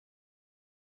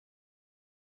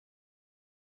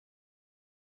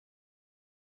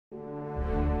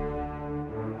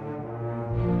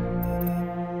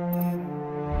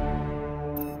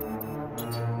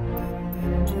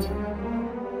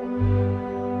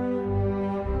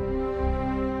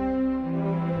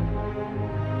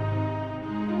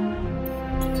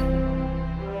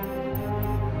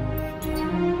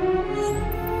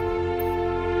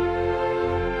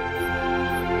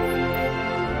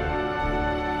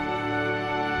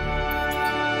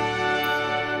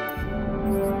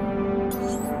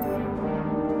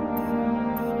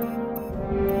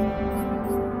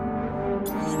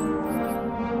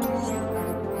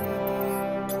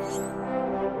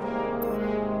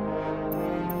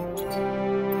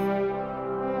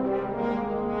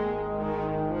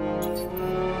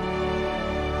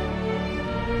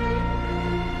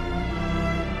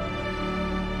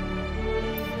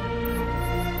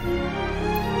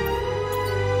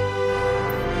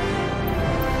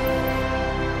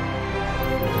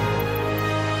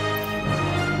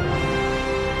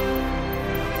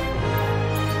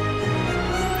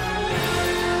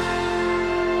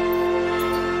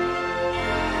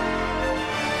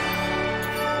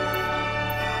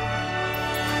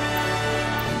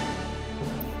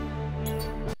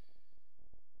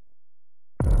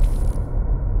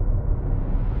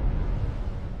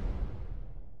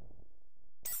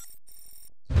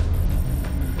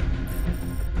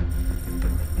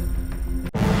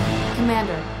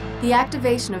Commander, the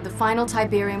activation of the final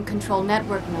Tiberium control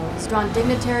network node has drawn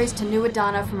dignitaries to New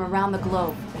Adana from around the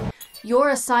globe. Your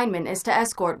assignment is to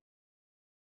escort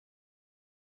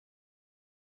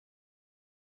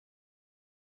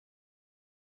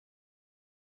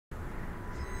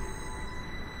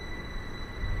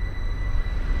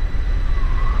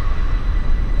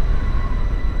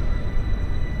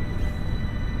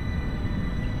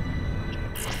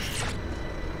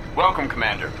Welcome,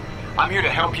 Commander. I'm here to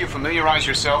help you familiarize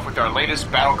yourself with our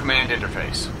latest Battle Command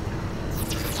interface.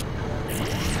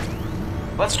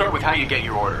 Let's start with how you get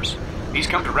your orders. These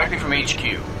come directly from HQ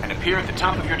and appear at the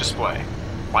top of your display,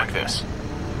 like this.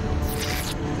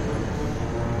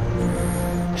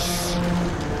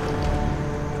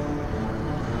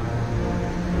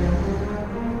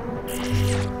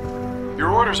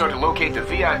 Your orders are to locate the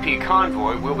VIP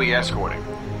convoy we'll be escorting.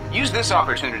 Use this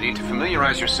opportunity to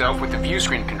familiarize yourself with the view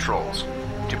screen controls.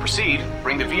 To proceed,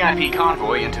 bring the VIP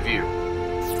convoy into view.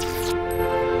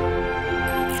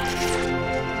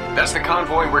 That's the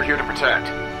convoy we're here to protect.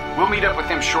 We'll meet up with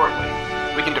them shortly.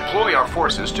 We can deploy our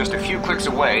forces just a few clicks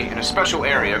away in a special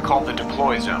area called the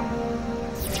deploy zone.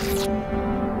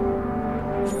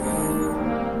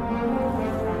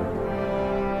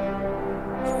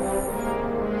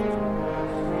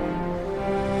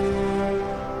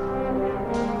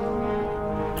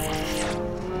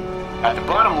 At the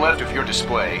bottom left of your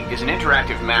display is an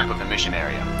interactive map of the mission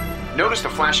area. Notice the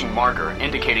flashing marker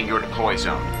indicating your deploy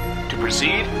zone. To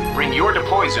proceed, bring your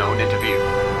deploy zone into view.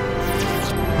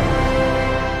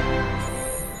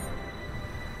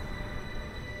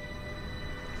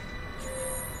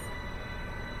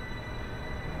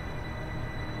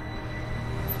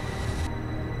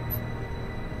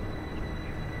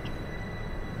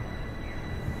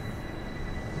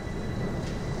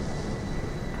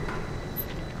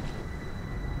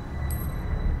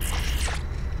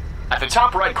 At the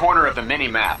top right corner of the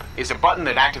mini-map is a button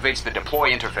that activates the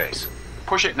deploy interface.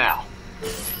 Push it now.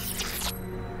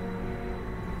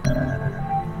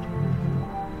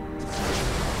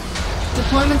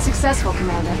 Deployment successful,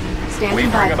 Commander. Standing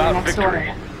by for the next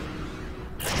order.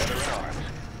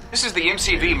 This is the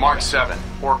MCV Mark 7,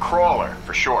 or Crawler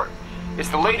for short. It's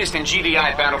the latest in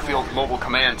GDI Battlefield Mobile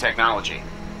Command technology.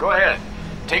 Go ahead,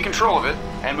 take control of it,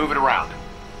 and move it around.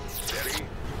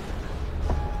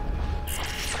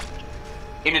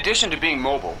 In addition to being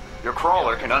mobile, your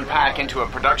crawler can unpack into a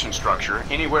production structure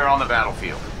anywhere on the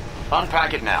battlefield.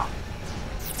 Unpack it now.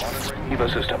 EVA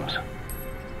systems.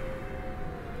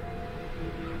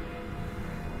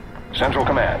 Central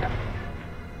Command.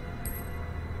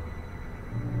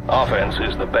 Offense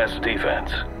is the best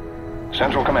defense.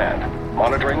 Central Command.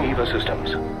 Monitoring EVA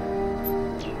systems.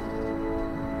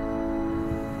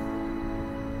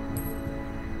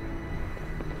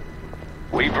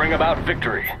 We bring about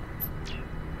victory.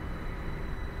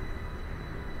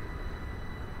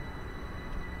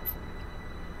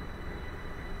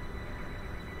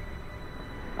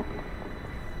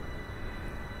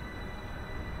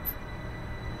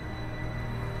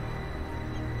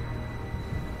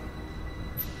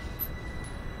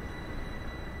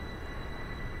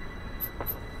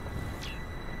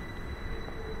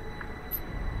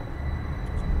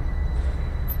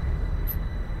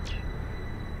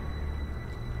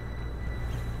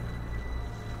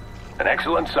 An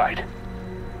excellent sight.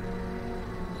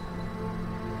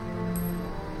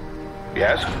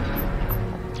 Yes?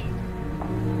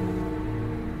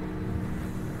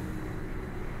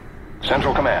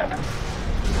 Central Command.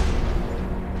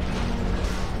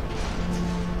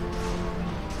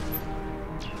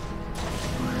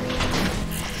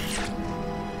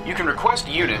 You can request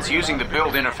units using the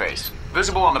build interface,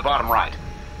 visible on the bottom right.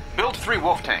 Build 3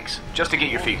 wolf tanks, just to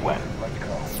get your feet wet.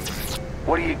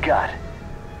 What do you got?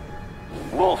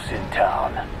 Wolves in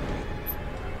town.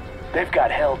 They've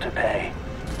got hell to pay.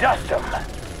 Dust them!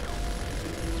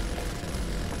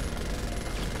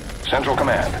 Central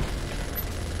Command.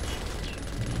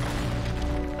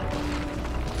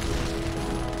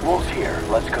 Wolves here,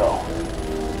 let's go.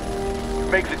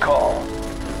 Make the call.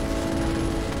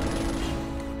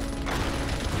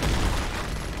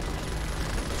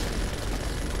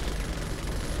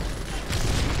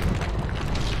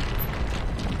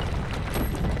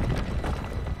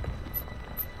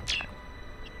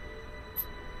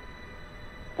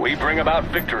 We bring about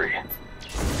victory.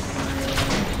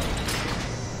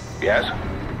 Yes?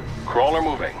 Crawler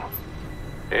moving.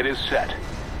 It is set.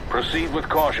 Proceed with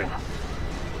caution.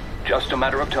 Just a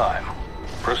matter of time.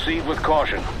 Proceed with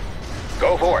caution.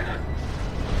 Go forth.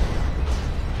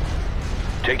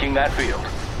 Taking that field.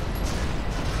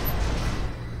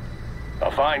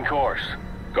 A fine course.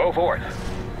 Go forth.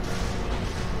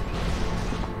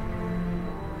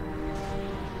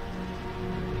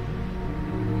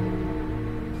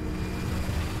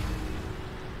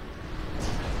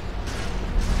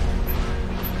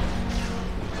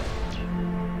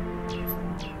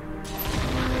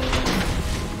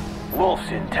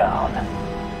 Wolf's in town.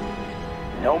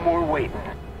 No more waiting.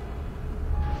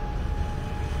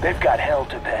 They've got hell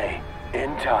to pay. In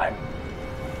time.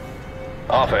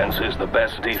 Offense is the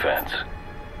best defense.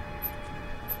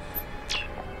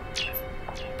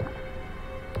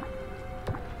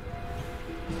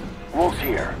 Wolf's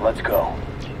here. Let's go.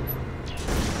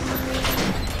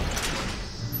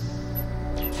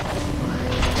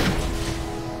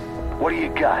 What do you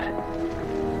got?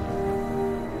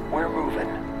 We're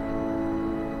moving.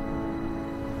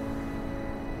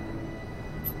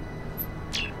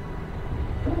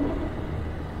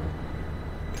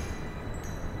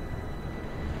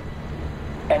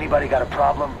 Anybody got a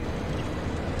problem?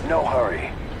 No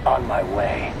hurry. On my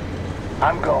way.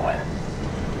 I'm going.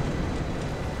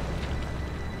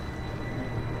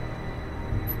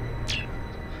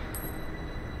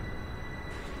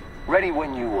 Ready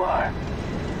when you are.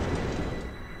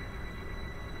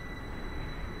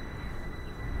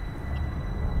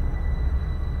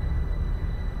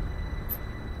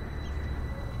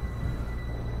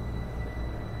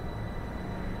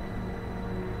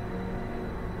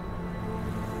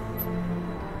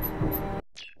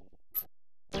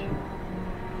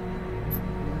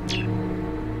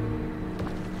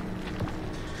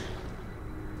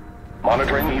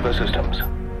 Monitoring EVA systems.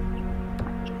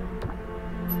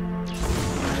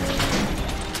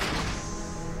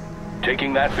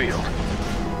 Taking that field.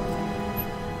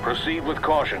 Proceed with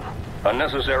caution. A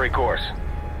necessary course.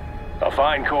 A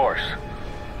fine course.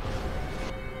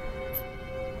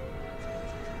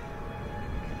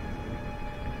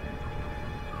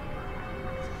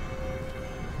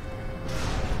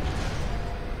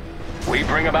 We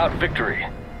bring about victory.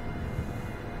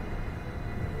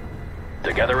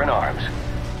 Together in arms.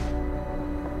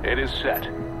 It is set.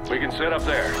 We can sit up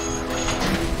there.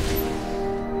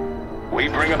 We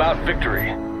bring about victory.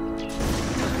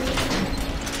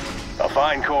 A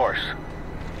fine course.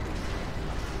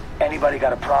 Anybody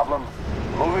got a problem?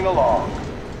 Moving along.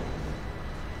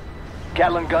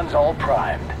 Gatling guns all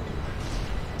primed.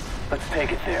 Let's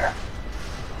take it there.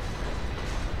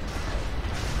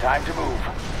 Time to move.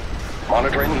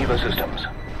 Monitoring EVA systems.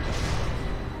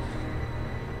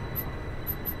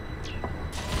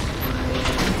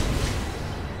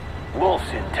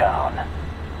 Wolf's in town.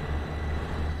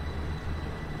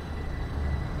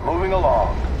 Moving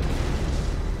along.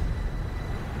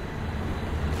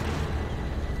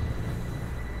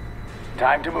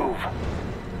 Time to move.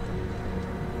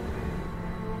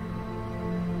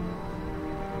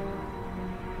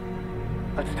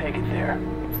 Let's take it there.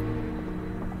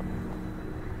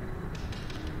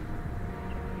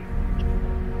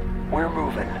 We're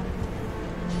moving.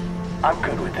 I'm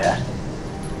good with that.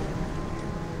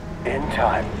 In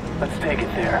time. Let's take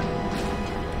it there.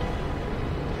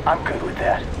 I'm good with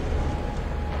that.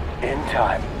 In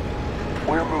time.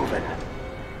 We're moving.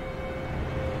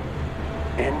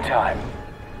 In time.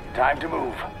 Time to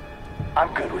move.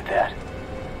 I'm good with that.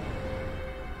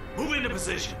 Move into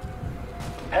position.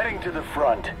 Heading to the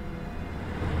front.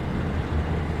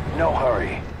 No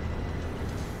hurry.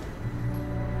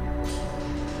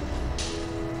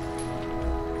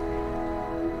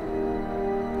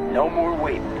 No more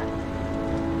waiting.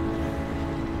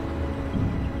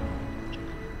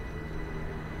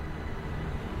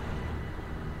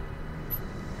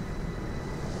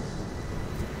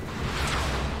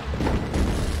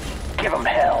 Give 'em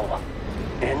hell.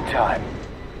 In time.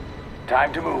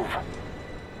 Time to move.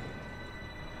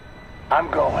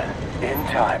 I'm going. In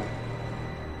time.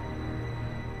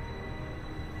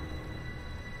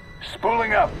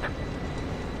 Spooling up.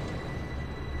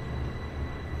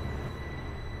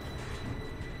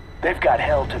 They've got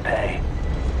hell to pay.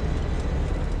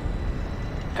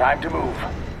 Time to move.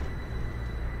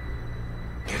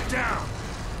 Get down.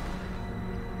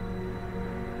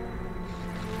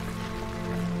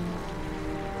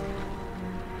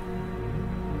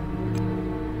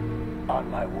 On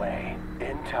my way.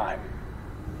 In time.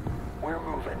 We're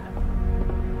moving.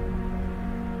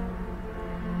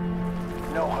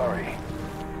 No hurry.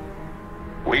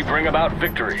 We bring about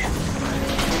victory.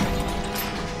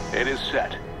 It is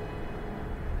set.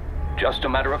 Just a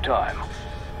matter of time.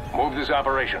 Move this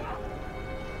operation.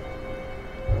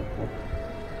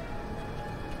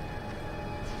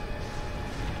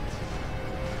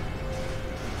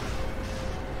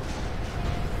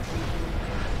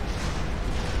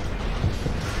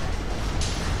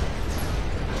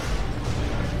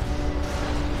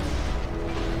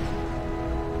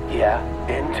 Yeah,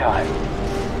 in time.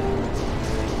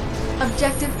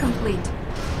 Objective complete.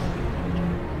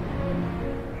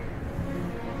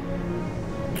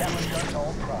 Gatling guns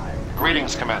all primed.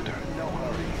 Greetings, Commander. No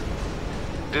hurry.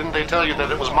 Didn't they tell you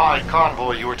that it was my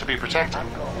convoy you were to be protecting?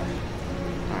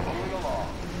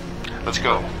 Let's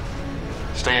go.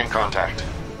 Stay in contact.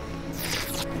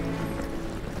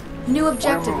 New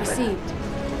objective received.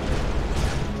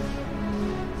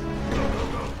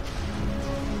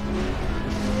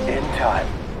 In time.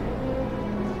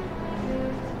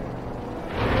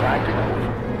 Time to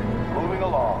move. Moving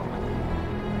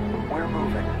along. We're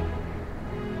moving.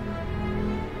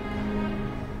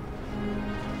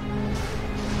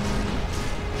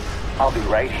 I'll be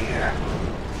right here.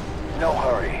 No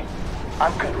hurry.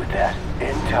 I'm good with that.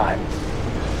 In time.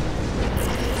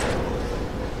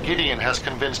 Gideon has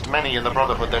convinced many in the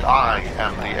Brotherhood that I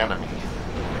am the enemy.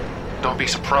 Don't be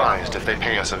surprised if they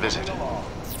pay us a visit.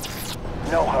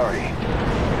 No hurry.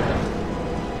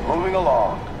 Moving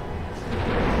along.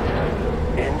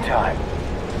 In time.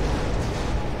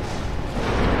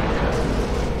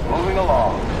 Moving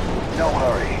along. No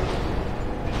hurry.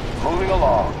 Moving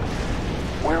along.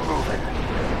 We're moving.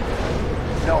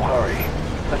 No hurry.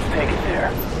 Let's take it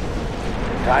there.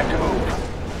 Time to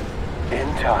move. In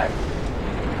time.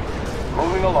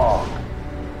 Moving along.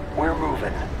 We're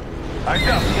moving. Eyes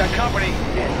up, we got company.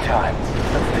 In time.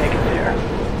 Let's take it there.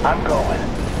 I'm going.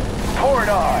 Pour it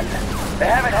on. They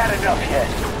haven't had enough yet.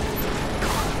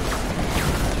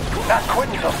 Not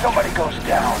quitting till somebody goes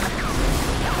down.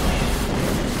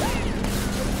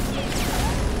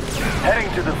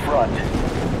 Heading to the front.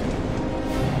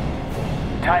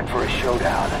 Time for a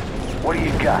showdown. What do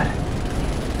you got?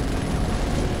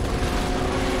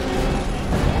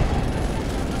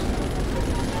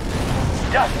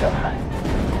 Dust them.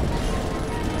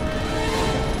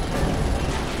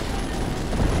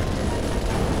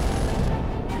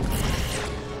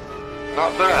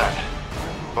 Not bad.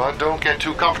 But don't get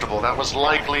too comfortable. That was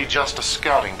likely just a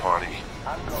scouting party.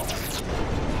 I'm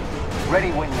going.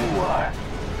 Ready when you are.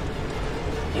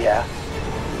 Yeah,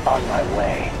 on my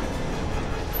way.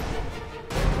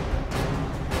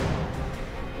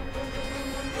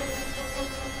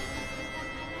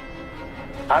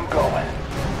 I'm going.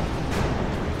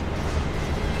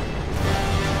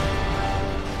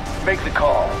 Make the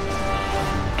call.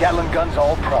 Gatling guns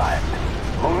all primed.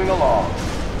 Moving along.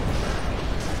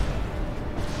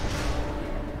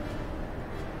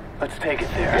 Let's take it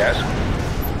there. Yes?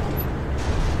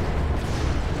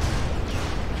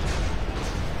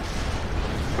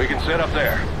 We can set up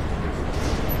there.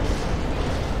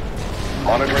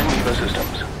 Monitoring EVA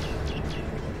systems.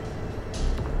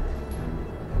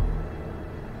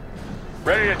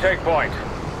 Ready to take point.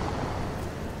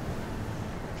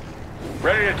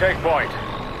 Ready to take point.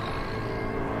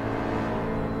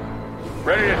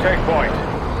 Ready to take point.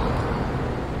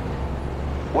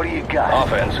 What do you got?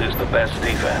 Offense is the best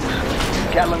defense.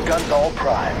 Gatling guns all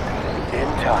primed. In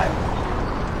time.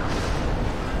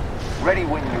 Ready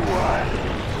when you are.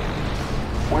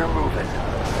 We're moving.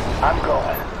 I'm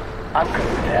going. I'm good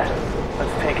with that.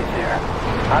 Let's take it there.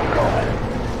 I'm going.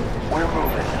 We're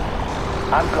moving.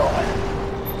 I'm going.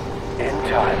 In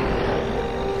time.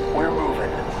 We're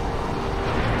moving.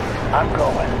 I'm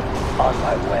going. On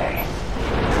my way.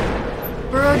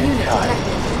 Burrow In unit time.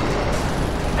 detected.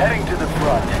 Heading to the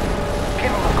front.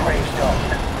 Give him a gravestone.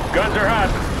 Guns are hot.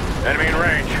 Enemy in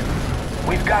range.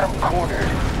 We've got him cornered.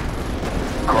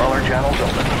 Crawler channels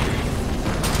open.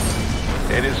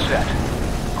 It is set.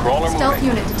 Crawler Stealth moving.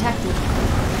 unit detected.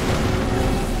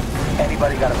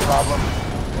 Anybody got a problem?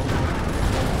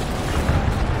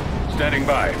 Standing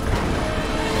by.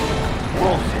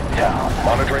 Wolves in town.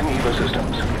 Monitoring EVA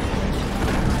systems.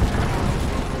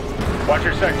 Watch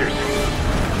your sectors.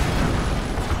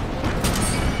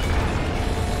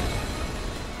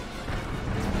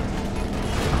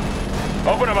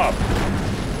 Open them up.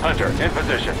 Hunter, in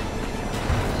position.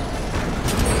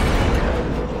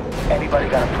 Anybody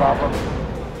got a problem?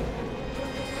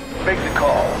 Make the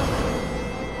call.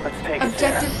 Let's take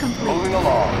Objective it there. complete. Moving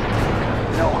along.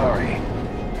 No hurry.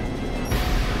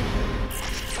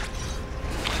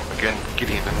 Again,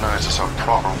 Gideon denies us our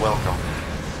proper welcome.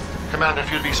 Commander,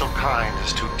 if you'd be so kind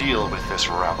as to deal with this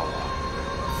rabble.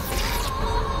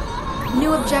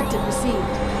 New objective received.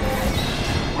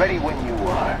 Ready when you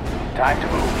are. Time to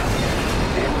move.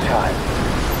 In time.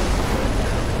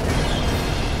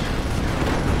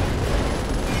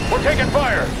 We're taking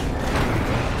fire.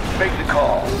 Make the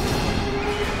call.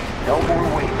 No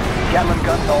more waiting. Gatling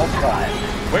guns all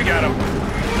primed. We got him.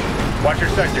 Watch your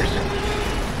sectors.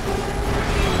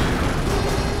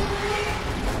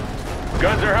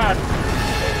 Guns are hot.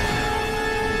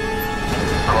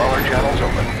 Crawler channels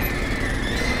open.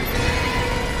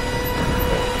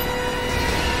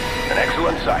 An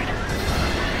excellent sight.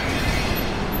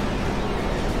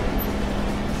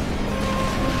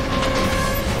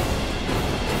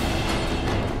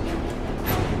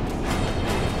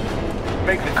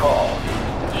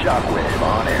 Shockwave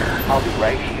on air. I'll be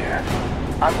right here.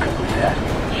 I'm good with that.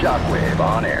 Shockwave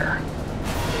on air.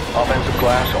 Offensive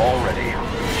glass all ready.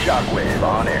 Shockwave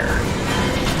on air.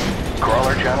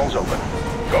 Crawler channels open.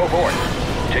 Go for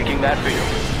it. Taking that field.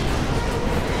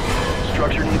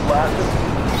 Structure need blasted.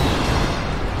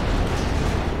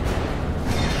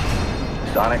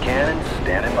 Sonic cannons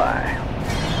standing by.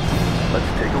 Let's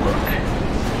take a look.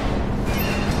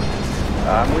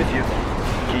 I'm with you.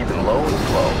 Keeping low and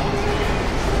slow.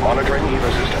 Monitoring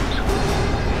EVA systems.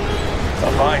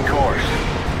 A fine course.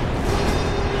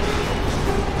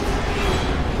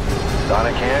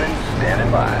 Sonic cannons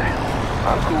standing by.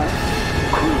 I'm cool.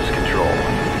 Cruise control.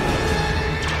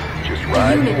 Just The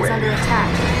riding unit is away. under attack.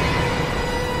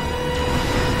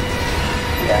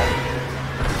 Yeah.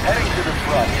 Heading to the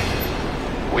front.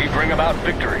 We bring about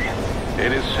victory.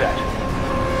 It is set.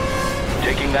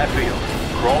 Taking that field.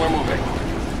 Crawler moving.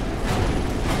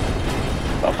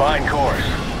 A fine course.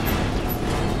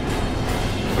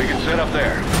 We can set up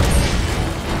there.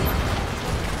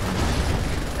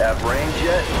 Have range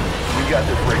yet? We got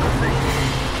this frequency.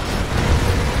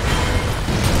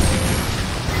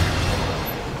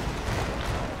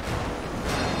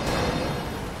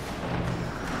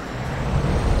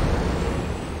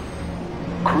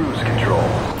 Cruise control.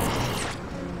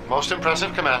 Most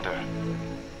impressive, Commander.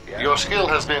 Your skill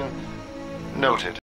has been noted.